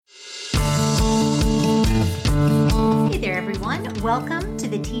everyone. Welcome to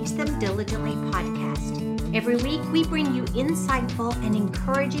the Teach Them Diligently podcast. Every week, we bring you insightful and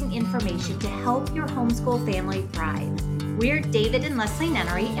encouraging information to help your homeschool family thrive. We're David and Leslie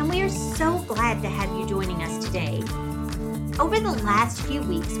Nunnery, and we are so glad to have you joining us today. Over the last few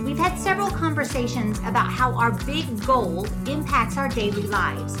weeks, we've had several conversations about how our big goal impacts our daily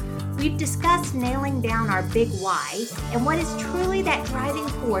lives. We've discussed nailing down our big why and what is truly that driving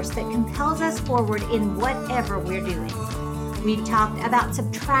force that compels us forward in whatever we're doing. We've talked about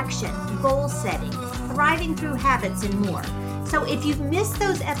subtraction, goal setting, thriving through habits, and more. So if you've missed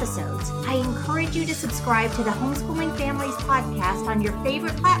those episodes, I encourage you to subscribe to the Homeschooling Families podcast on your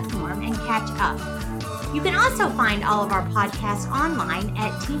favorite platform and catch up. You can also find all of our podcasts online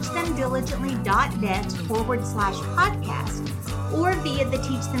at teachthemdiligently.net/podcast or via the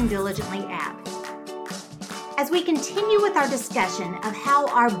Teach Them Diligently app. As we continue with our discussion of how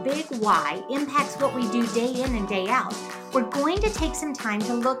our big why impacts what we do day in and day out, we're going to take some time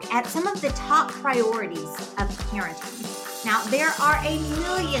to look at some of the top priorities of parenting. Now, there are a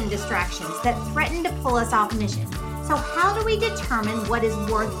million distractions that threaten to pull us off mission. So how do we determine what is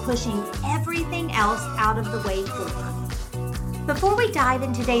worth pushing everything else out of the way for? Before we dive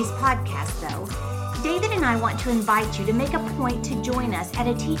into today's podcast, though, David and I want to invite you to make a point to join us at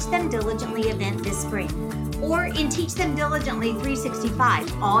a Teach Them Diligently event this spring, or in Teach Them Diligently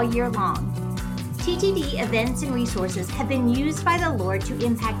 365 all year long. TTD events and resources have been used by the Lord to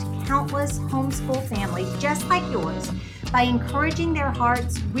impact countless homeschool families just like yours by encouraging their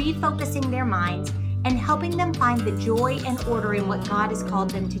hearts, refocusing their minds, and helping them find the joy and order in what God has called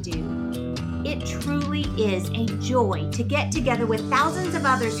them to do. It truly is a joy to get together with thousands of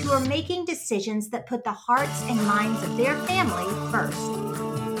others who are making decisions that put the hearts and minds of their family first.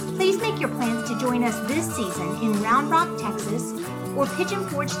 Please make your plans to join us this season in Round Rock, Texas, or Pigeon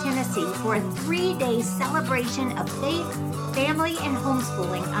Forge, Tennessee for a 3-day celebration of faith, family, and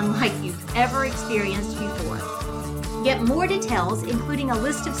homeschooling unlike you've ever experienced before. Get more details, including a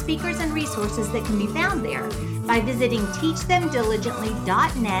list of speakers and resources that can be found there, by visiting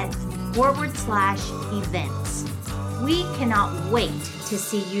teachthemdiligently.net/events. We cannot wait to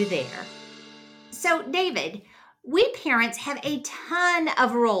see you there. So, David, we parents have a ton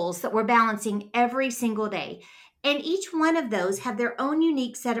of roles that we're balancing every single day, and each one of those have their own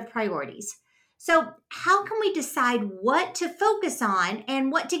unique set of priorities. So, how can we decide what to focus on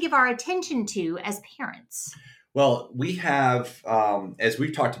and what to give our attention to as parents? Well, we have, as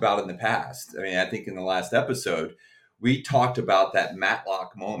we've talked about in the past, I think in the last episode, we talked about that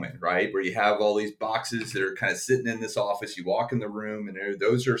Matlock moment, right? Where you have all these boxes that are kind of sitting in this office. You walk in the room and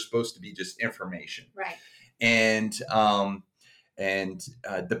those are supposed to be just information. Right. And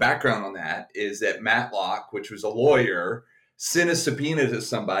the background on that is that Matlock, which was a lawyer, sent a subpoena to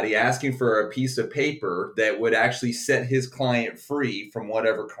somebody asking for a piece of paper that would actually set his client free from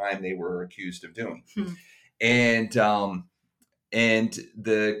whatever crime they were accused of doing. And the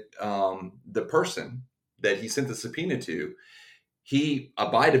person that he sent the subpoena to, he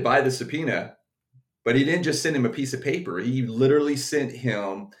abided by the subpoena, but he didn't just send him a piece of paper. He literally sent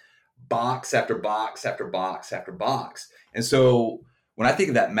him box after box after box after box. And so when I think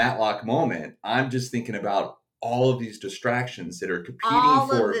of that Matlock moment, I'm just thinking about all of these distractions that are competing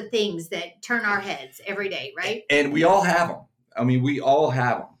all of the things that turn our heads every day, right? And we all have them. We all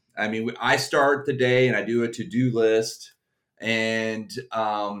have them. I start the day and I do a to-do list, and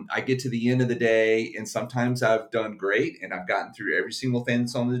I get to the end of the day, and sometimes I've done great and I've gotten through every single thing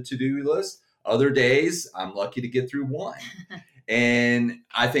that's on the to-do list. Other days, I'm lucky to get through one. And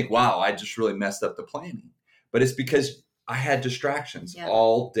I think, wow, I just really messed up the planning. But it's because I had distractions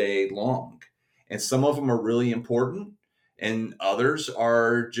all day long. And some of them are really important, and others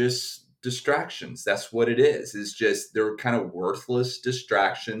are just distractions. That's what it is. It's just they're kind of worthless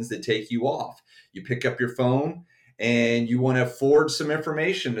distractions that take you off. You pick up your phone and you want to forward some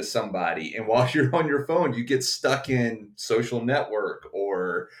information to somebody, and while you're on your phone, you get stuck in social network,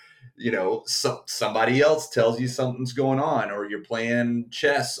 or somebody else tells you something's going on, or you're playing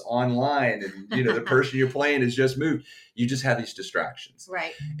chess online and the person you're playing has just moved. You just have these distractions,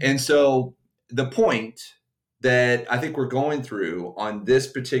 right? And so the point that I think we're going through on this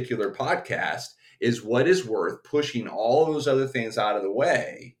particular podcast is what is worth pushing all those other things out of the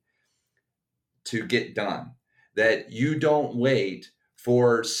way to get done. That you don't wait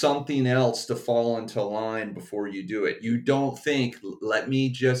for something else to fall into line before you do it. You don't think, let me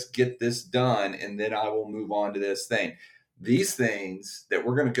just get this done and then I will move on to this thing. These things that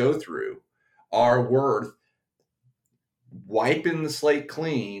we're going to go through are worth wiping the slate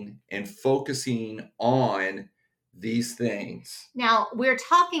clean and focusing on these things. Now, we're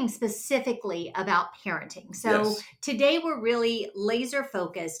talking specifically about parenting. So Yes. today we're really laser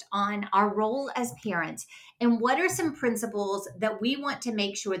focused on our role as parents and what are some principles that we want to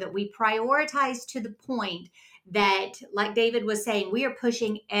make sure that we prioritize to the point that, like David was saying, we are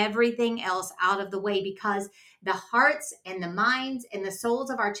pushing everything else out of the way because the hearts and the minds and the souls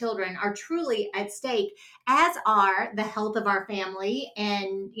of our children are truly at stake, as are the health of our family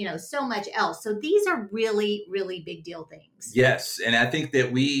and, so much else. So these are really, really big deal things. Yes. And I think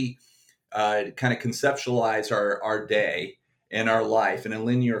that we kind of conceptualize our day and our life in a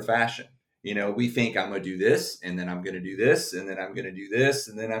linear fashion. We think I'm going to do this, and then I'm going to do this, and then I'm going to do this,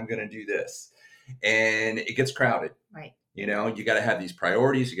 and then I'm going to do this. And it gets crowded. Right. You got to have these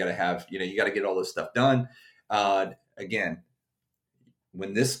priorities. You got to have, you got to get all this stuff done. Again,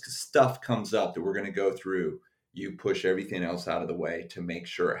 when this stuff comes up that we're going to go through, you push everything else out of the way to make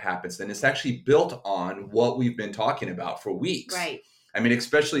sure it happens. And it's actually built on what we've been talking about for weeks. Right. I mean,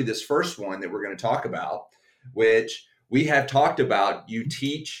 especially this first one that we're going to talk about, which we have talked about. You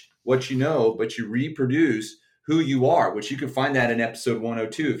teach what you know, but you reproduce who you are, which you can find that in episode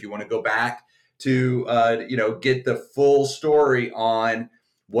 102 if you want to go back to, get the full story on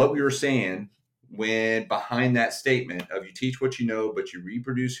what we were saying when behind that statement of you teach what you know, but you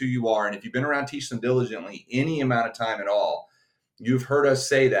reproduce who you are. And if you've been around Teach Them Diligently any amount of time at all, you've heard us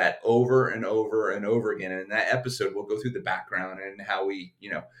say that over and over and over again. And in that episode, we'll go through the background and how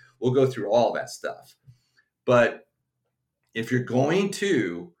we'll go through all that stuff. But if you're going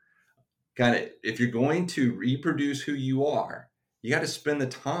to reproduce who you are, you got to spend the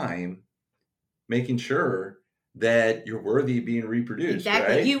time making sure that you're worthy of being reproduced.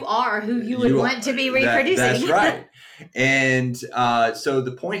 Exactly. Right? You are who you would want to be reproducing. That's right. And so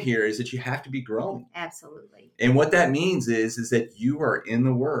the point here is that you have to be growing. Absolutely. And what that means is that you are in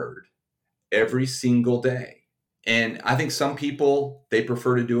the Word every single day. And I think some people, they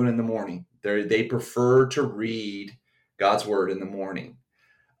prefer to do it in the morning. They prefer to read God's Word in the morning.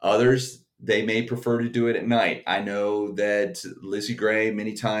 Others, they may prefer to do it at night. I know that Lizzie Gray,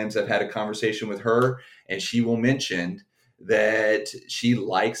 many times I've had a conversation with her, and she will mention that she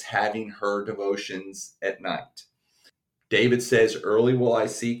likes having her devotions at night. David says, early will I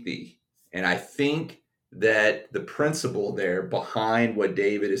seek thee. And I think that the principle there behind what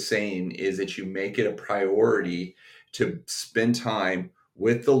David is saying is that you make it a priority to spend time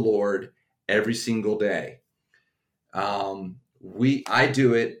with the Lord every single day. I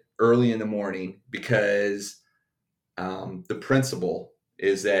do it early in the morning because the principle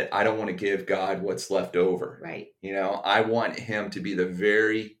is that I don't want to give God what's left over. Right. I want him to be the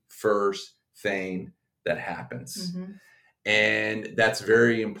very first thing that happens. Mm-hmm. And that's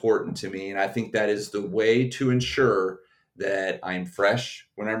very important to me. And I think that is the way to ensure that I'm fresh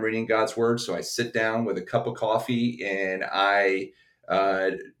when I'm reading God's Word. So I sit down with a cup of coffee and I,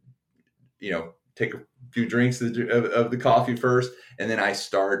 take a few drinks of the coffee first, and then I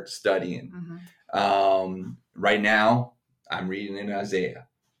start studying. Mm-hmm. Right now, I'm reading in Isaiah,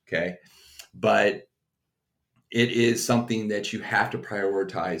 okay? But it is something that you have to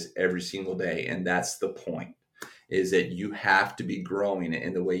prioritize every single day, and that's the point, is that you have to be growing,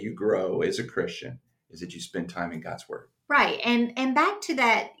 and the way you grow as a Christian is that you spend time in God's Word. Right. And back to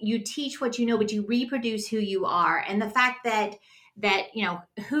that, you teach what you know, but you reproduce who you are. And the fact that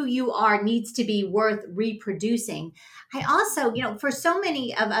who you are needs to be worth reproducing. I also, for so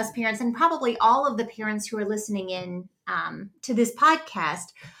many of us parents, and probably all of the parents who are listening in to this podcast,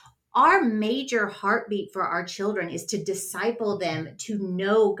 our major heartbeat for our children is to disciple them to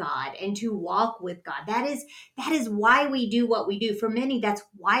know God and to walk with God. That is why we do what we do. For many, that's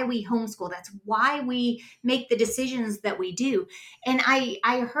why we homeschool. That's why we make the decisions that we do. And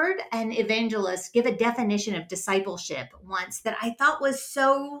I heard an evangelist give a definition of discipleship once that I thought was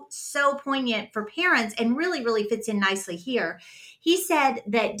so poignant for parents and really, really fits in nicely here. He said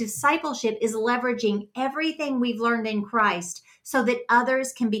that discipleship is leveraging everything we've learned in Christ so that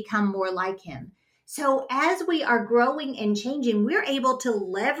others can become more like him. So as we are growing and changing, we're able to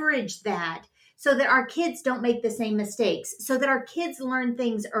leverage that so that our kids don't make the same mistakes, so that our kids learn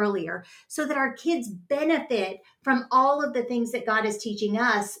things earlier, so that our kids benefit from all of the things that God is teaching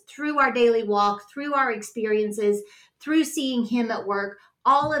us through our daily walk, through our experiences, through seeing him at work,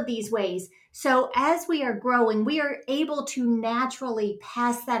 all of these ways. So as we are growing, we are able to naturally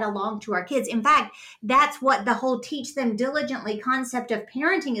pass that along to our kids. In fact, that's what the whole teach them diligently concept of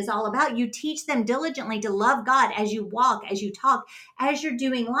parenting is all about. You teach them diligently to love God as you walk, as you talk, as you're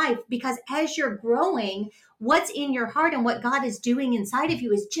doing life, because as you're growing, what's in your heart and what God is doing inside of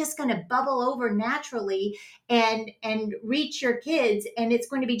you is just going to bubble over naturally and reach your kids. And it's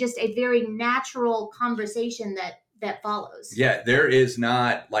going to be just a very natural conversation that that follows. Yeah, there is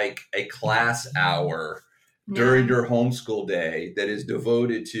not like a class hour during your homeschool day that is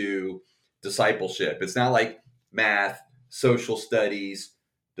devoted to discipleship. It's not like math, social studies,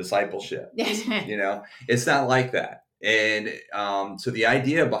 discipleship. It's not like that. And so the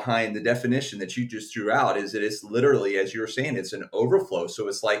idea behind the definition that you just threw out is that it's literally, as you were saying, it's an overflow. So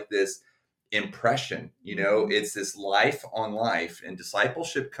it's like this impression, it's this life on life, and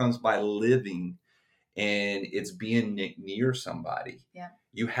discipleship comes by living, and it's being near somebody. Yeah.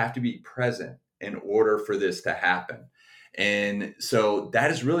 You have to be present in order for this to happen. And so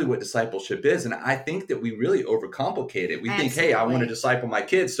that is really what discipleship is. And I think that we really overcomplicate it. We think, hey, I want to disciple my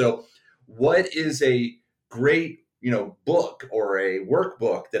kids. So what is a great, book or a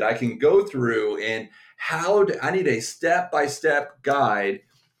workbook that I can go through, and I need a step-by-step guide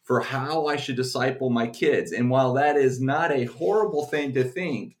for how I should disciple my kids. And while that is not a horrible thing to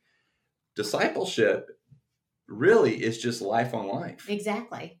think, discipleship really is just life on life.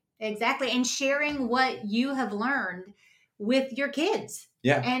 Exactly. And sharing what you have learned with your kids.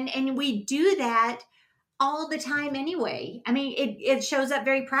 Yeah. And we do that all the time anyway. I mean, it shows up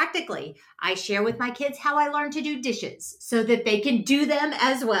very practically. I share with my kids how I learned to do dishes so that they can do them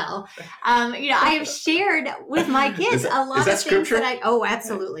as well. I have shared with my kids a lot of things that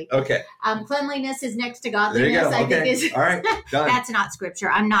absolutely. Okay. Cleanliness is next to godliness. There you go. I think is all right. Done. That's not scripture.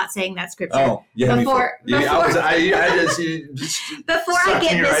 I'm not saying that's scripture. Oh, yeah. Before I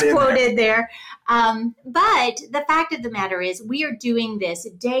get misquoted there. But the fact of the matter is, we are doing this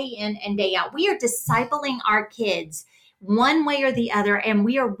day in and day out. We are discipling our kids one way or the other, and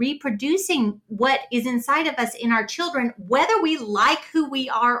we are reproducing what is inside of us in our children, whether we like who we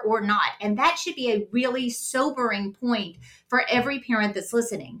are or not. And that should be a really sobering point for every parent that's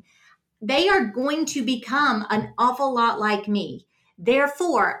listening. They are going to become an awful lot like me.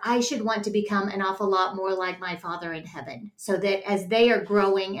 Therefore, I should want to become an awful lot more like my Father in heaven, so that as they are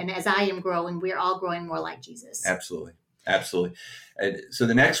growing and as I am growing, we're all growing more like Jesus. Absolutely. And so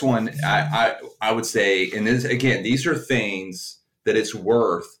the next one, I would say, and this, again, these are things that it's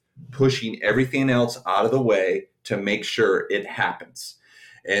worth pushing everything else out of the way to make sure it happens.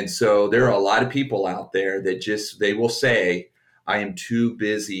 And so there are a lot of people out there that they will say, I am too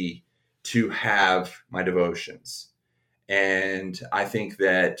busy to have my devotions. And I think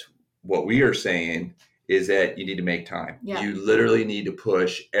that what we are saying is that you need to make time. Yeah. You literally need to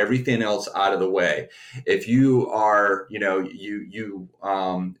push everything else out of the way. If you are, you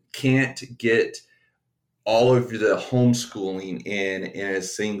can't get all of the homeschooling in a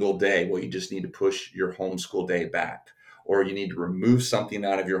single day, well, you just need to push your homeschool day back, or you need to remove something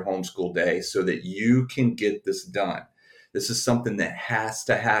out of your homeschool day so that you can get this done. This is something that has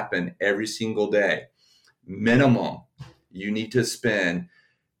to happen every single day. Minimum, you need to spend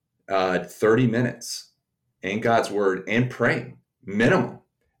 30 minutes in God's word and praying, minimum.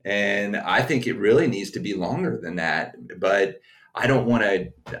 And I think it really needs to be longer than that. But I don't want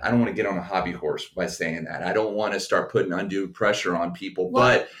to get on a hobby horse by saying that. I don't want to start putting undue pressure on people.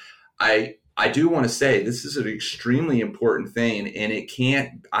 Well, but I do want to say this is an extremely important thing,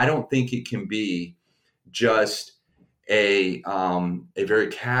 and I don't think it can be just a very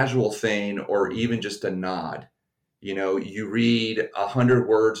casual thing or even just a nod. You read 100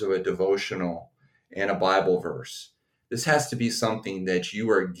 words of a devotional and a Bible verse. This has to be something that you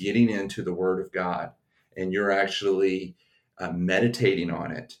are getting into the Word of God, and you're actually meditating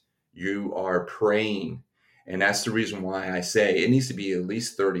on it. You are praying. And that's the reason why I say it needs to be at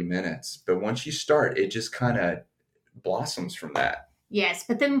least 30 minutes. But once you start, it just kind of blossoms from that. Yes,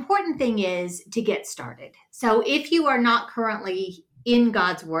 but the important thing is to get started. So if you are not currently in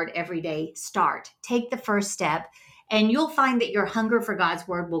God's Word every day, start. Take the first step. And you'll find that your hunger for God's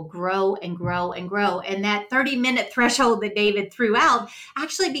word will grow and grow and grow. And that 30-minute threshold that David threw out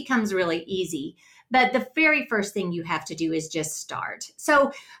actually becomes really easy. But the very first thing you have to do is just start.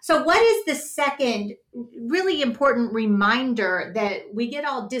 So what is the second really important reminder that we get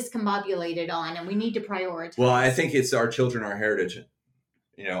all discombobulated on and we need to prioritize? Well, I think it's our children, our heritage,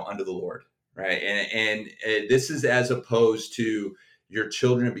 under the Lord, right? And this is as opposed to your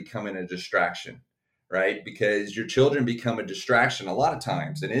children becoming a distraction. Right? Because your children become a distraction a lot of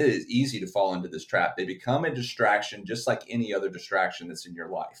times, and it is easy to fall into this trap. They become a distraction just like any other distraction that's in your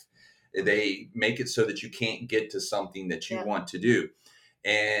life. They make it so that you can't get to something that you want to do.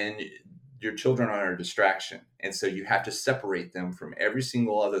 And your children are a distraction. And so you have to separate them from every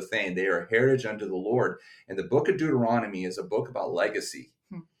single other thing. They are a heritage unto the Lord. And the book of Deuteronomy is a book about legacy.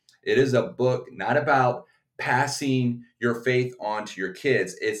 It is a book not about passing your faith on to your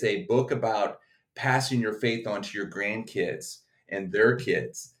kids. It's a book about passing your faith on to your grandkids and their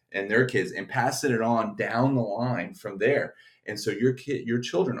kids and their kids, and passing it on down the line from there. And so your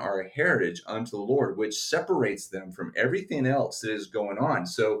children are a heritage unto the Lord, which separates them from everything else that is going on.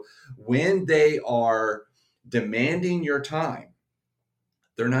 So when they are demanding your time,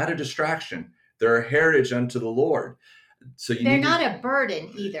 they're not a distraction. They're a heritage unto the Lord. So they're not a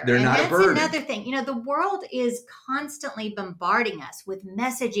burden either. They're not a burden. That's another thing. The world is constantly bombarding us with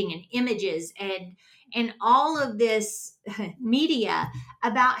messaging and images and all of this media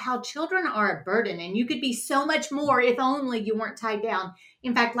about how children are a burden, and you could be so much more if only you weren't tied down.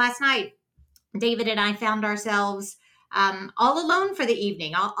 In fact, last night, David and I found ourselves all alone for the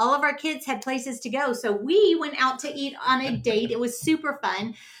evening. All of our kids had places to go. So we went out to eat on a date. It was super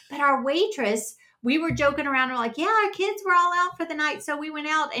fun. But our waitress, we were joking around. We're like, yeah, our kids were all out for the night. So we went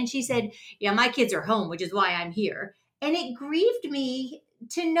out, and she said, yeah, my kids are home, which is why I'm here. And it grieved me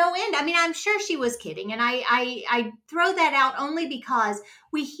to no end. I mean, I'm sure she was kidding. And I throw that out only because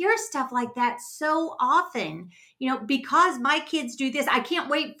we hear stuff like that so often, because my kids do this. I can't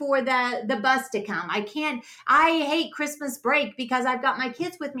wait for the bus to come. I hate Christmas break because I've got my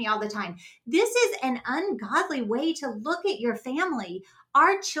kids with me all the time. This is an ungodly way to look at your family.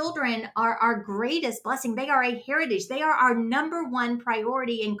 Our children are our greatest blessing. They are a heritage. They are our number one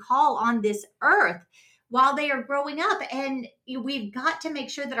priority and call on this earth while they are growing up. And we've got to make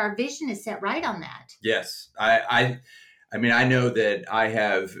sure that our vision is set right on that. Yes. I mean, I know that I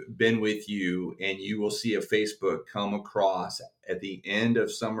have been with you, and you will see a Facebook come across at the end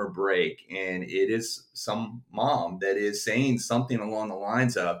of summer break, and it is some mom that is saying something along the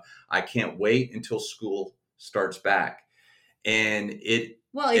lines of, I can't wait until school starts back. And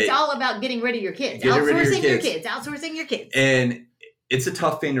it's all about getting rid of your kids, outsourcing your kids. And it's a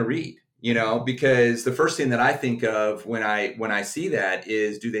tough thing to read. Because the first thing that I think of when I see that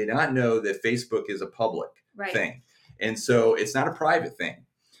is, do they not know that Facebook is a public thing? And so it's not a private thing.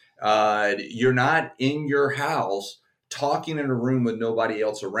 You're not in your house talking in a room with nobody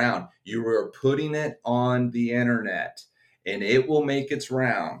else around. You are putting it on the internet, and it will make its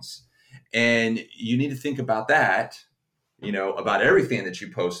rounds. And you need to think about that, about everything that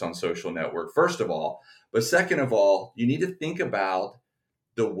you post on social network, first of all. But second of all, you need to think about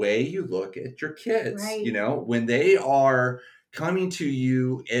the way you look at your kids, when they are coming to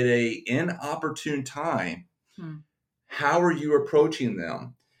you at an inopportune time, how are you approaching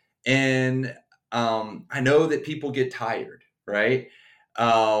them? And I know that people get tired, right?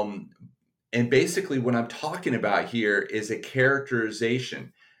 And basically what I'm talking about here is a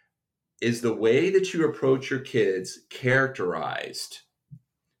characterization. Is the way that you approach your kids characterized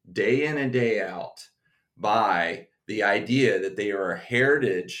day in and day out by the idea that they are a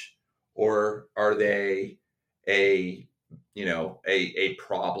heritage, or are they a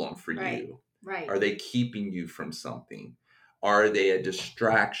problem for you? Right. Are they keeping you from something? Are they a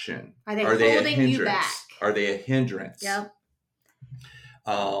distraction? Are they holding you back? Are they a hindrance? Yep.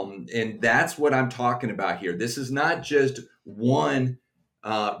 And that's what I'm talking about here. This is not just one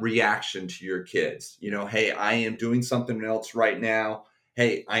reaction to your kids. Hey, I am doing something else right now.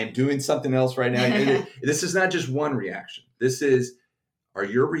 Hey, I am doing something else right now. This is not just one reaction. Are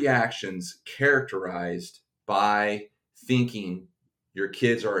your reactions characterized by thinking your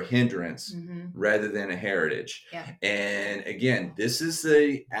kids are a hindrance rather than a heritage? Yeah. And again, this is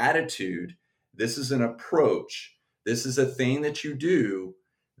the attitude. This is an approach. This is a thing that you do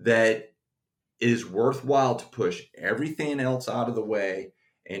that is worthwhile to push everything else out of the way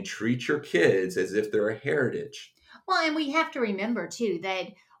and treat your kids as if they're a heritage. Well, and we have to remember, too, that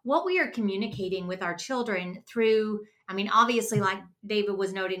what we are communicating with our children through, obviously, like David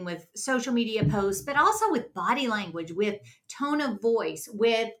was noting, with social media posts, but also with body language, with tone of voice,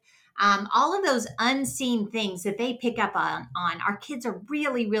 with all of those unseen things that they pick up on. Our kids are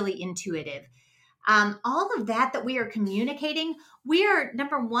really, really intuitive. All of that we are communicating, we are,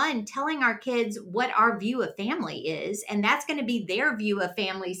 number one, telling our kids what our view of family is. And that's going to be their view of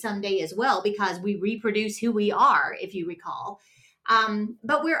family someday as well, because we reproduce who we are, if you recall.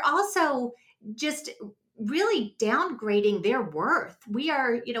 But we're also just really downgrading their worth. We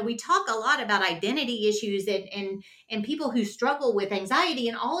are, we talk a lot about identity issues and people who struggle with anxiety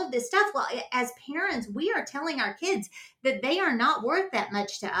and all of this stuff. Well, as parents, we are telling our kids that they are not worth that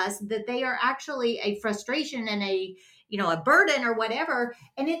much to us, that they are actually a frustration and a burden or whatever.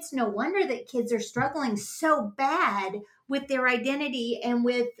 And it's no wonder that kids are struggling so bad with their identity and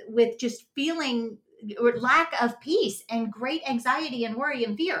with just feeling lack of peace and great anxiety and worry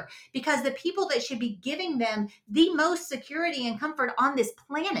and fear, because the people that should be giving them the most security and comfort on this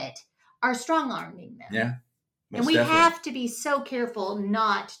planet are strong-arming them. Yeah. And we have to be so careful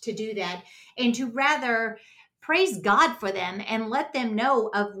not to do that, and to rather praise God for them and let them know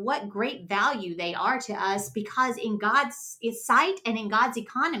of what great value they are to us, because in God's sight and in God's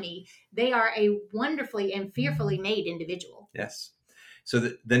economy, they are a wonderfully and fearfully made individual. Yes. So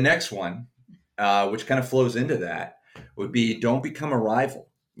the next one, which kind of flows into that, would be don't become a rival.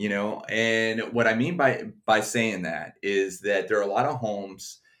 And what I mean by saying that is that there are a lot of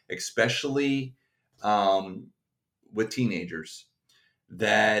homes, especially with teenagers,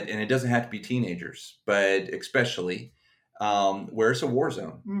 and it doesn't have to be teenagers, but especially where it's a war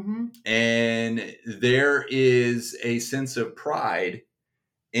zone. Mm-hmm. And there is a sense of pride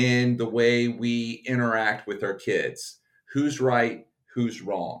in the way we interact with our kids. Who's right, who's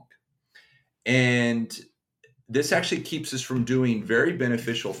wrong. And this actually keeps us from doing very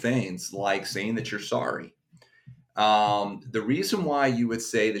beneficial things like saying that you're sorry. The reason why you would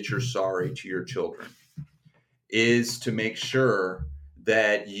say that you're sorry to your children is to make sure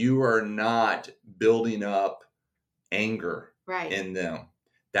that you are not building up anger in them.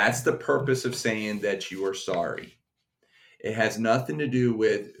 That's the purpose of saying that you are sorry. It has nothing to do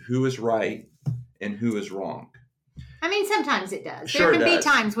with who is right and who is wrong. I mean, sometimes it does. Sure, there can be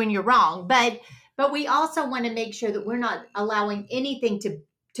times when you're wrong, but we also want to make sure that we're not allowing anything to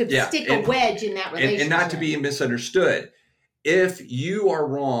stick a wedge in that relationship. And not to be misunderstood. If you are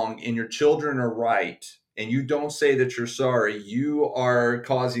wrong and your children are right, and you don't say that you're sorry, you are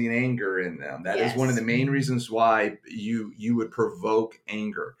causing anger in them. That is one of the main reasons why you would provoke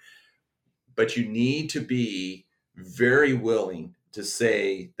anger. But you need to be very willing to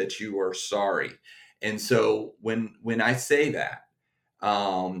say that you are sorry. And so when I say that,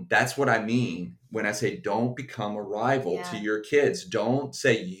 that's what I mean when I say don't become a rival to your kids. Don't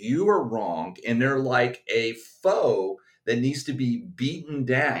say you are wrong and they're like a foe that needs to be beaten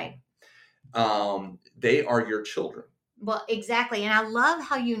down. Right. They are your children. Well, exactly. And I love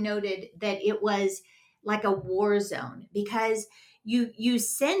how you noted that it was like a war zone, because you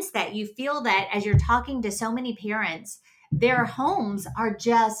sense that, you feel that as you're talking to so many parents, their homes are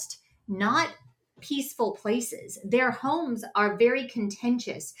just not peaceful places. Their homes are very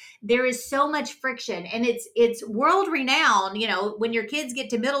contentious. There is so much friction, and it's world renowned. When your kids get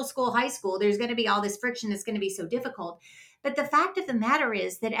to middle school, high school, there's going to be all this friction that's going to be so difficult. But the fact of the matter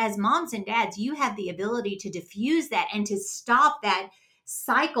is that as moms and dads, you have the ability to diffuse that and to stop that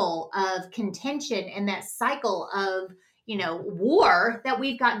cycle of contention and that cycle of war that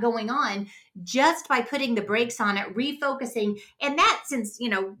we've got going on, just by putting the brakes on it, refocusing. And that, since,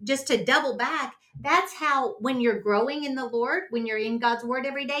 just to double back, that's how, when you're growing in the Lord, when you're in God's word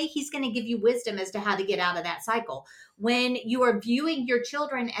every day, he's going to give you wisdom as to how to get out of that cycle. When you are viewing your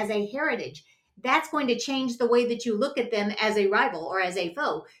children as a heritage, that's going to change the way that you look at them as a rival or as a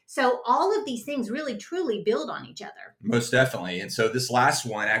foe. So all of these things really, truly build on each other. Most definitely. And so this last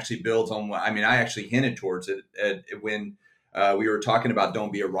one actually builds on what, I actually hinted towards it when we were talking about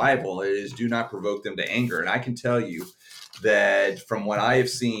don't be a rival. It is do not provoke them to anger. And I can tell you that from what I have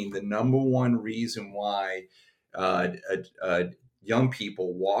seen, the number one reason why young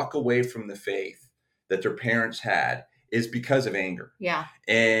people walk away from the faith that their parents had is because of anger. Yeah.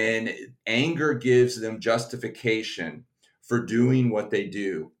 And anger gives them justification for doing what they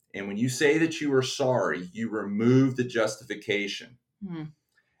do. And when you say that you are sorry, you remove the justification.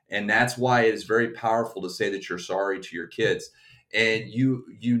 And that's why it is very powerful to say that you're sorry to your kids. And you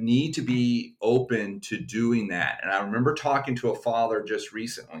need to be open to doing that. And I remember talking to a father just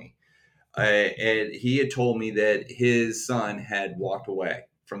recently, and he had told me that his son had walked away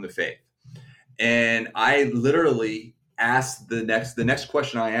from the faith. And I literally asked the next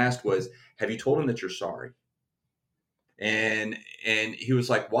question I asked was, have you told him that you're sorry? And he was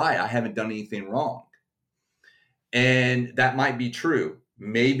like, why? I haven't done anything wrong. And that might be true.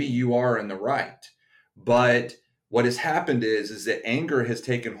 Maybe you are in the right. But what has happened is that anger has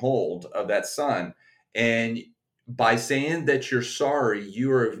taken hold of that son. And by saying that you're sorry,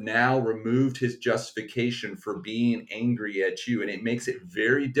 you have now removed his justification for being angry at you. And it makes it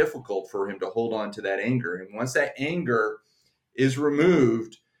very difficult for him to hold on to that anger. And once that anger is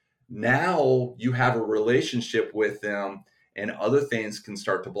removed, now you have a relationship with them and other things can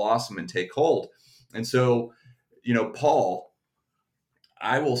start to blossom and take hold. And so, Paul,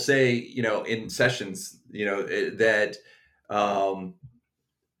 I will say, in sessions, that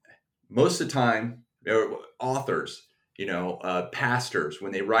most of the time, authors, pastors,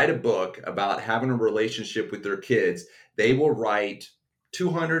 when they write a book about having a relationship with their kids, they will write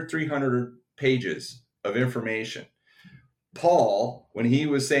 200, 300 pages of information. Paul, when he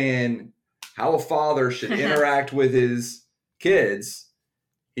was saying how a father should interact with his kids,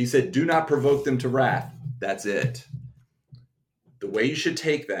 he said, do not provoke them to wrath. That's it. The way you should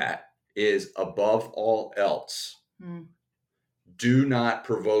take that is above all else, do not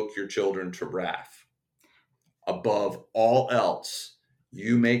provoke your children to wrath. Above all else,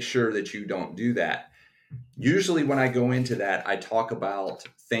 you make sure that you don't do that. Usually when I go into that, I talk about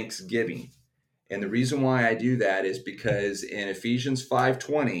thanksgiving. And the reason why I do that is because in Ephesians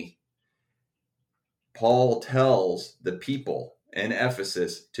 5:20, Paul tells the people in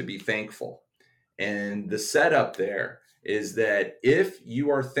Ephesus to be thankful. And the setup there is that if you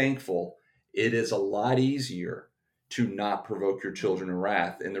are thankful, it is a lot easier to not provoke your children to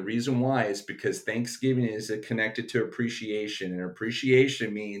wrath. And the reason why is because Thanksgiving is connected to appreciation, and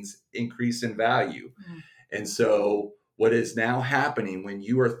appreciation means increase in value. And so what is now happening when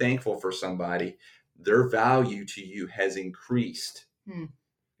you are thankful for somebody, their value to you has increased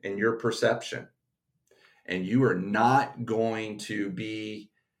in your perception. And you are not going to be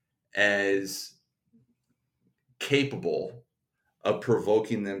as capable of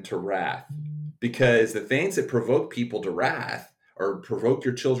provoking them to wrath, because the things that provoke people to wrath or provoke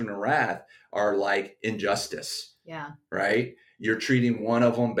your children to wrath are like injustice. Yeah. Right? You're treating one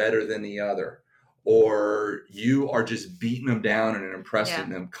of them better than the other, or you are just beating them down and impressing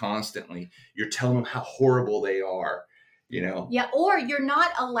them constantly. You're telling them how horrible they are, you know? Yeah. Or you're not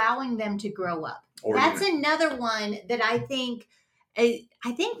allowing them to grow up. Or that's another one that I think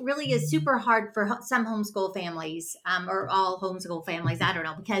really is super hard for some homeschool families, or all homeschool families. I don't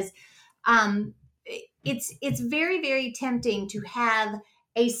know, because it's very, very tempting to have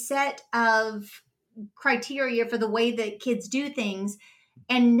a set of criteria for the way that kids do things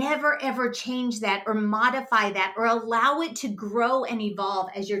and never, ever change that or modify that or allow it to grow and evolve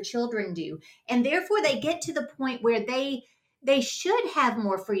as your children do. And therefore, they get to the point where they should have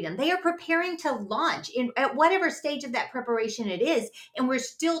more freedom. They are preparing to launch at whatever stage of that preparation it is, and we're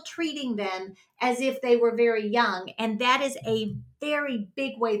still treating them as if they were very young. And that is a very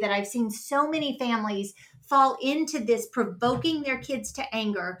big way that I've seen so many families fall into this, provoking their kids to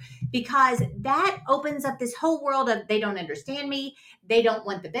anger, because that opens up this whole world of they don't understand me, they don't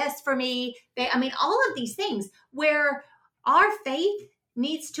want the best for me. All of these things where our faith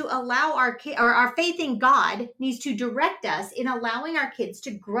needs to allow our faith in God needs to direct us in allowing our kids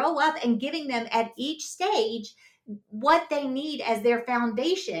to grow up and giving them at each stage what they need as their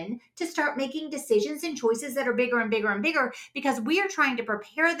foundation to start making decisions and choices that are bigger and bigger and bigger, because we are trying to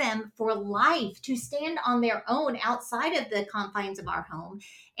prepare them for life, to stand on their own outside of the confines of our home.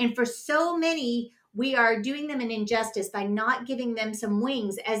 And for so many, we are doing them an injustice by not giving them some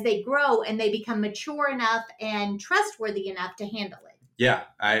wings as they grow and they become mature enough and trustworthy enough to handle it. Yeah,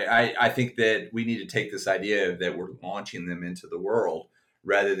 I think that we need to take this idea that we're launching them into the world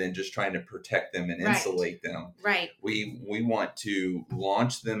rather than just trying to protect them and insulate them. Right. We want to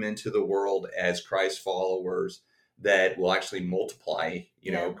launch them into the world as Christ followers that will actually multiply,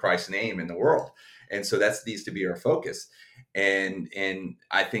 Christ's name in the world. And so that needs to be our focus. And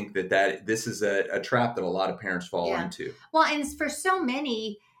I think that this is a trap that a lot of parents fall into. Well, and for so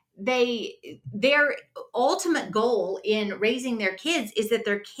many, their ultimate goal in raising their kids is that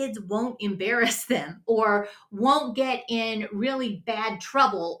their kids won't embarrass them or won't get in really bad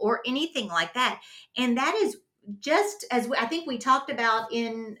trouble or anything like that. And that is just as I think we talked about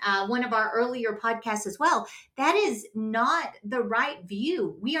in one of our earlier podcasts as well, that is not the right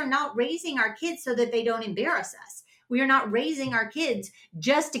view. We are not raising our kids so that they don't embarrass us. We are not raising our kids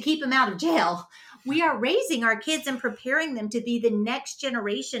just to keep them out of jail. We are raising our kids and preparing them to be the next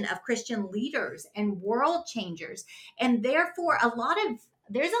generation of Christian leaders and world changers. And therefore,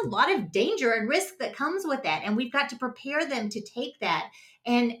 there's a lot of danger and risk that comes with that. And we've got to prepare them to take that.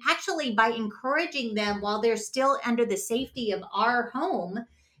 And actually, by encouraging them while they're still under the safety of our home,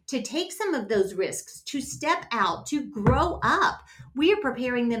 to take some of those risks, to step out, to grow up, we are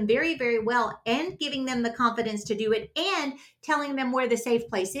preparing them very, very well and giving them the confidence to do it and telling them where the safe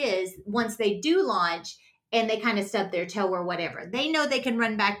place is once they do launch and they kind of stub their toe or whatever. They know they can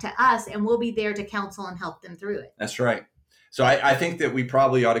run back to us and we'll be there to counsel and help them through it. That's right. So I think that we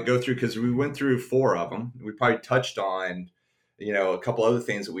probably ought to go through, because we went through 4 of them. We probably touched on, a couple other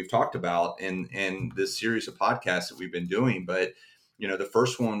things that we've talked about in this series of podcasts that we've been doing. But, the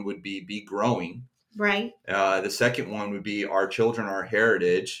first one would be growing. Right. The second one would be our children, our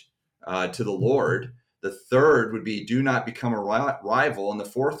heritage to the Lord. The third would be do not become a rival. And the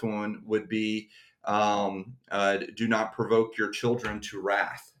fourth one would be do not provoke your children to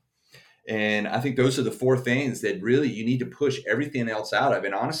wrath. And I think those are the 4 things that really you need to push everything else out of.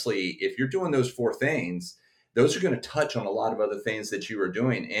 And honestly, if you're doing those 4 things, those are going to touch on a lot of other things that you are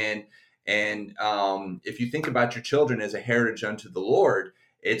doing. And if you think about your children as a heritage unto the Lord,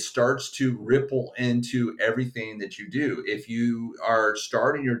 it starts to ripple into everything that you do. If you are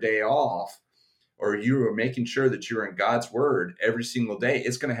starting your day off, or you are making sure that you're in God's word every single day,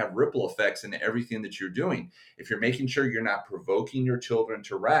 it's going to have ripple effects in everything that you're doing. If you're making sure you're not provoking your children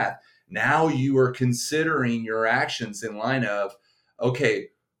to wrath, now you are considering your actions in line of, okay,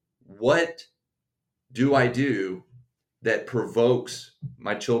 what do I do that provokes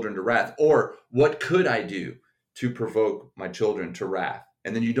my children to wrath? Or what could I do to provoke my children to wrath?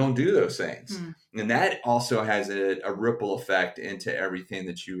 And then you don't do those things. And that also has a ripple effect into everything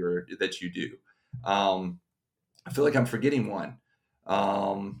that you do. I feel like I'm forgetting one.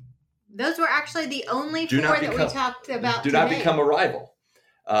 Those were actually the only four that we talked about today. Do not become a rival.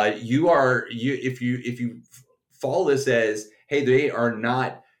 If you follow this as, hey, they are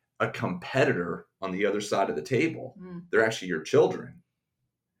not a competitor on the other side of the table. They're actually your children.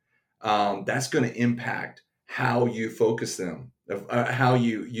 That's going to impact how you focus them, how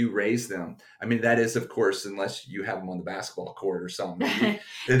you raise them. I mean, that is, of course, unless you have them on the basketball court or something.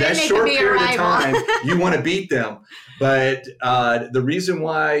 That short period of time, you want to beat them. But the reason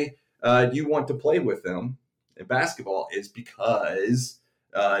why you want to play with them in basketball is because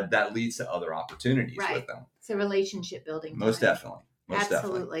that leads to other opportunities with them. It's a relationship building. Most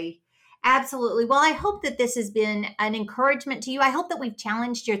definitely. Absolutely. Well, I hope that this has been an encouragement to you. I hope that we've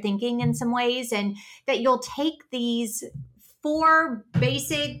challenged your thinking in some ways, and that you'll take these 4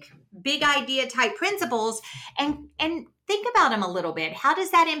 basic big idea type principles and think about them a little bit. How does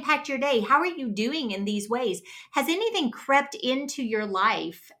that impact your day? How are you doing in these ways? Has anything crept into your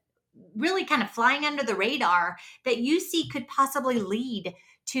life, really kind of flying under the radar, that you see could possibly lead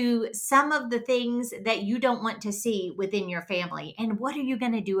to some of the things that you don't want to see within your family? And what are you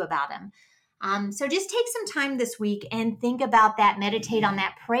going to do about them? So just take some time this week and think about that, meditate on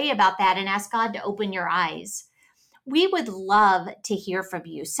that, pray about that, and ask God to open your eyes. We would love to hear from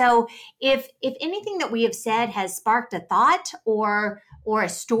you. So if anything that we have said has sparked a thought or a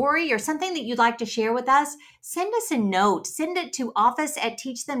story or something that you'd like to share with us, send us a note. Send it to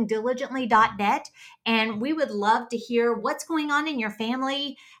office@teachthemdiligently.net. And we would love to hear what's going on in your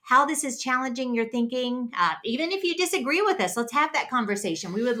family, how this is challenging your thinking. Even if you disagree with us, let's have that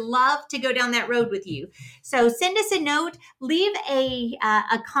conversation. We would love to go down that road with you. So send us a note, leave a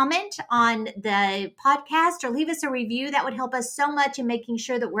comment on the podcast, or leave us a review. That would help us so much in making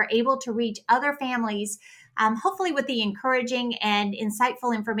sure that we're able to reach other families, hopefully with the encouraging and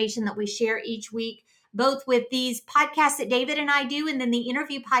insightful information that we share each week, both with these podcasts that David and I do, and then the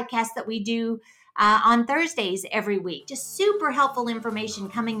interview podcast that we do on Thursdays every week. Just super helpful information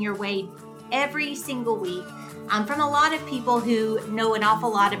coming your way every single week from a lot of people who know an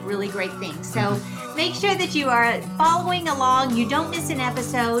awful lot of really great things. So make sure that you are following along, you don't miss an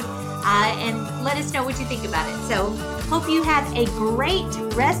episode, and let us know what you think about it. So hope you have a great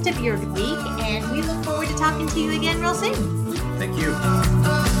rest of your week, and we look forward to talking to you again real soon. Thank you.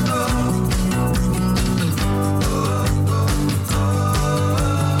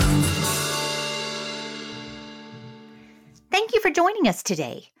 Thank you for joining us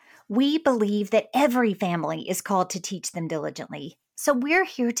today. We believe that every family is called to teach them diligently, so we're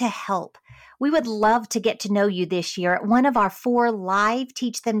here to help. We would love to get to know you this year at one of our 4 live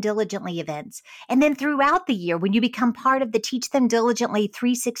Teach Them Diligently events, and then throughout the year when you become part of the Teach Them Diligently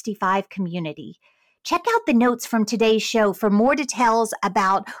 365 community. Check out the notes from today's show for more details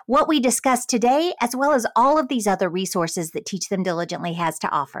about what we discussed today, as well as all of these other resources that Teach Them Diligently has to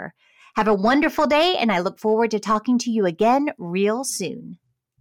offer. Have a wonderful day, and I look forward to talking to you again real soon.